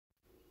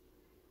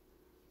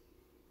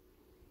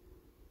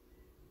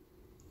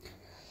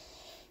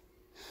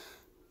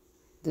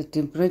The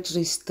temperature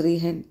is 3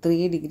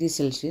 degrees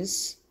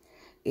Celsius.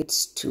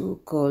 It's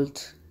too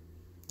cold.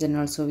 Then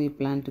also we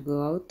plan to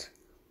go out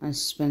and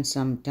spend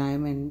some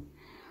time in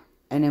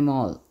a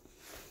mall.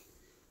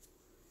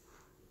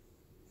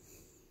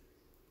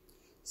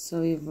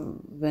 So we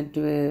went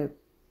to a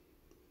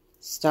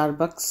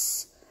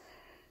Starbucks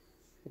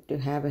to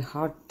have a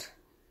hot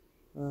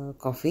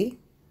coffee.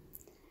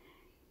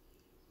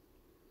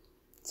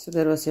 So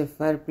there was a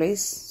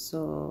fireplace.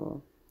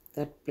 So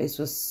that place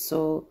was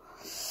so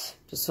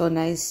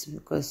nice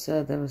because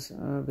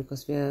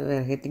because we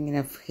were getting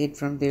enough heat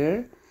from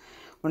there.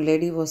 One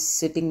lady was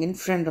sitting in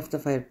front of the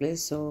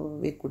fireplace, so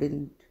we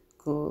couldn't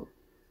go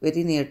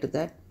very near to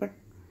that, but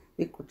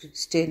we could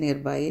stay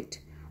nearby it.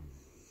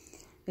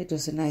 It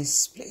was a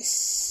nice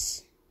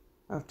place.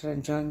 After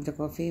enjoying the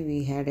coffee,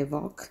 we had a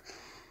walk.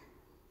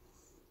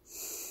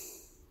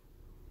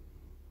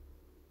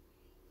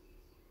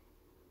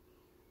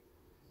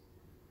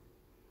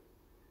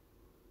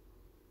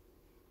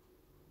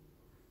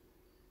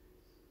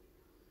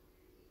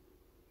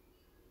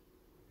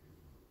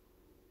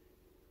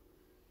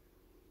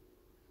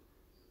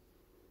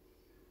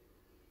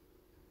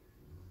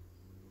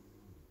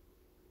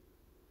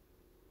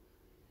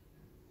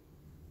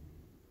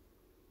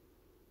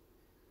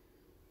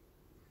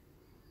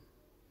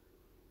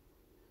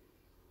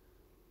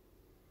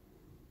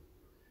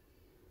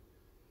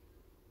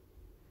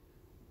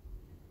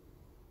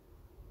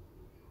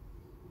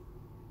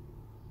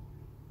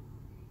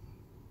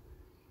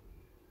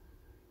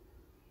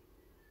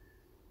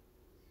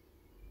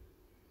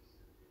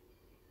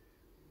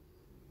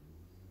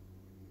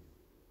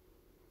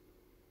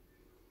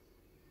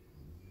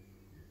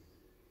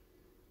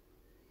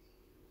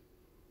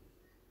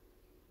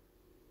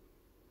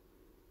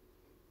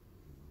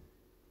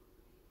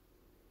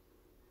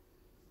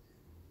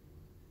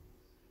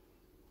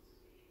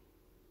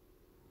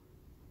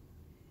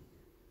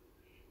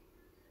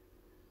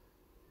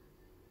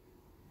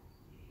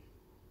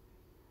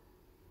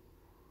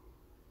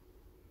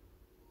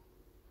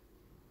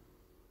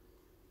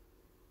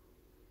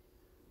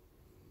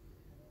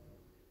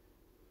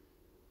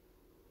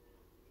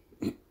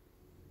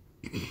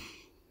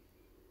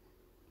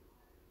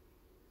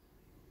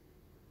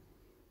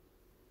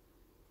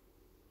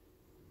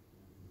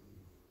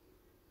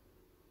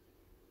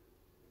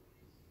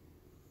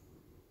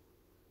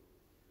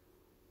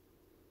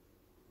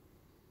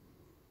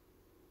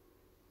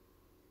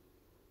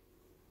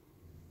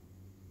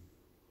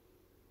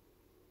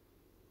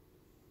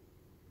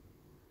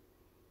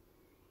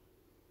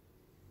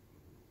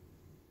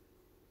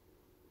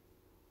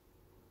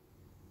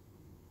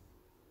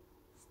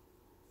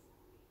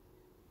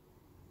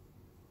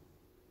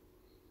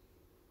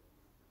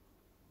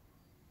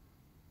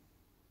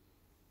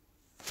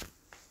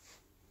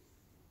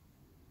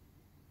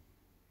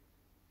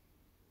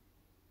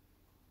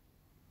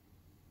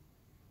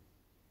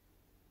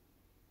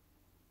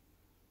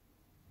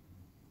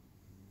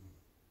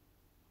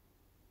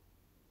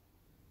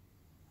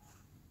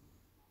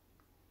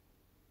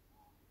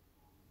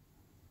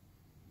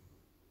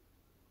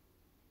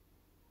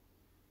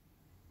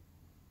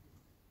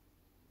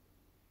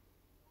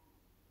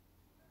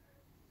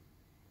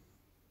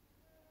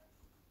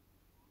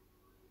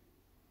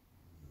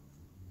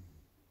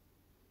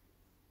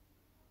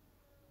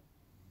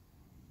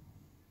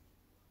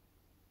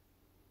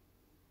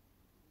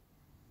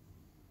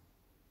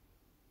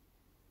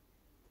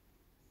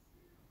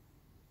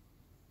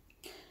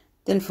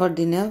 Then for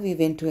dinner, we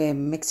went to a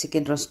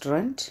Mexican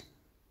restaurant.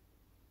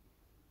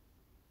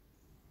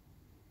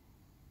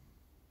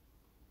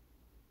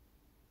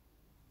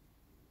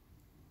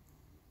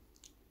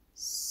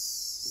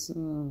 So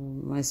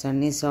my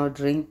son is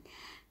ordering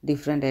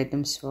different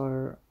items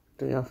for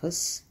 3 of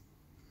us.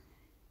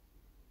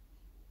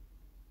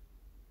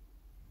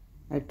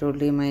 I told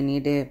him I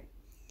need a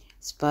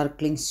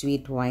sparkling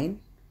sweet wine.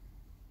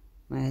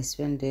 My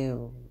husband a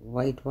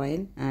white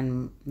wine,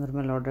 and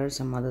normal order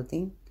some other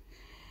thing.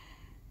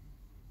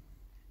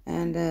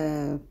 And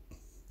the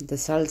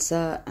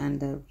salsa and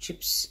the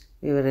chips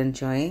we were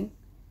enjoying.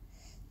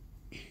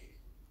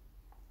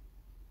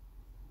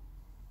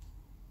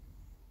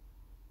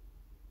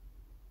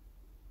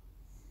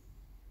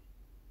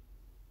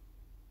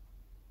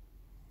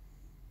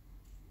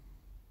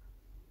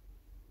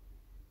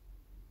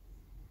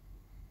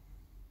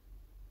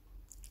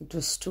 It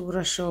was too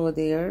rush over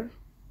there.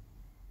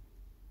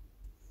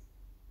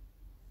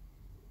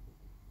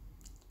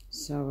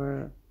 So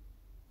our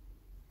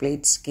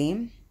plates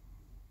came.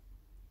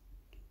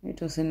 It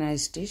was a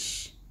nice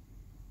dish.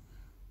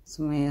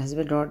 So my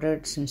husband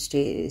ordered some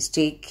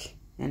steak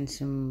and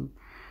some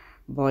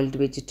boiled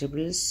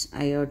vegetables.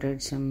 I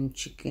ordered some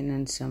chicken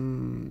and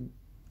some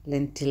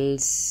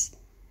lentils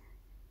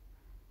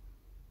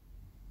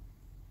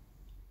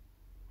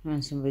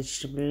and some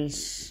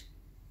vegetables.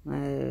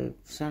 My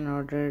son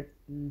ordered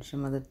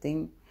some other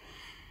thing,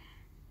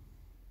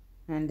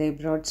 and they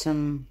brought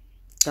some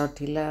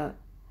tortilla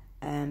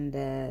and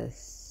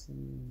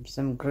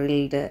some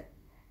grilled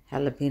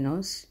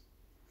jalapenos.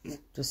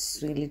 It was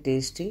really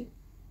tasty.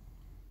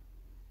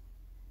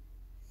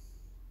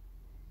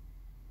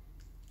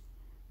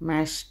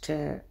 mashed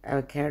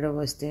avocado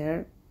was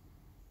there.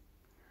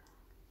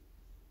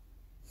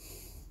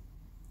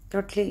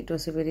 Totally, it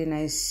was a very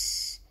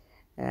nice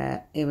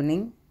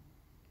evening.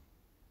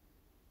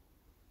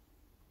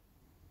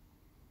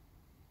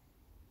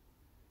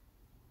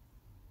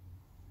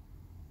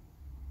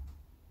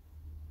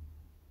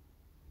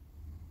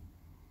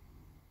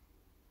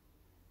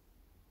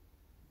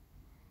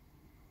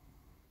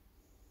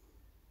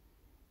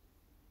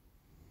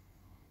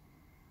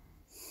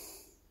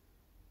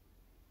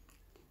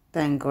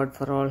 Thank God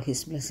for all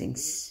His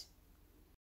blessings.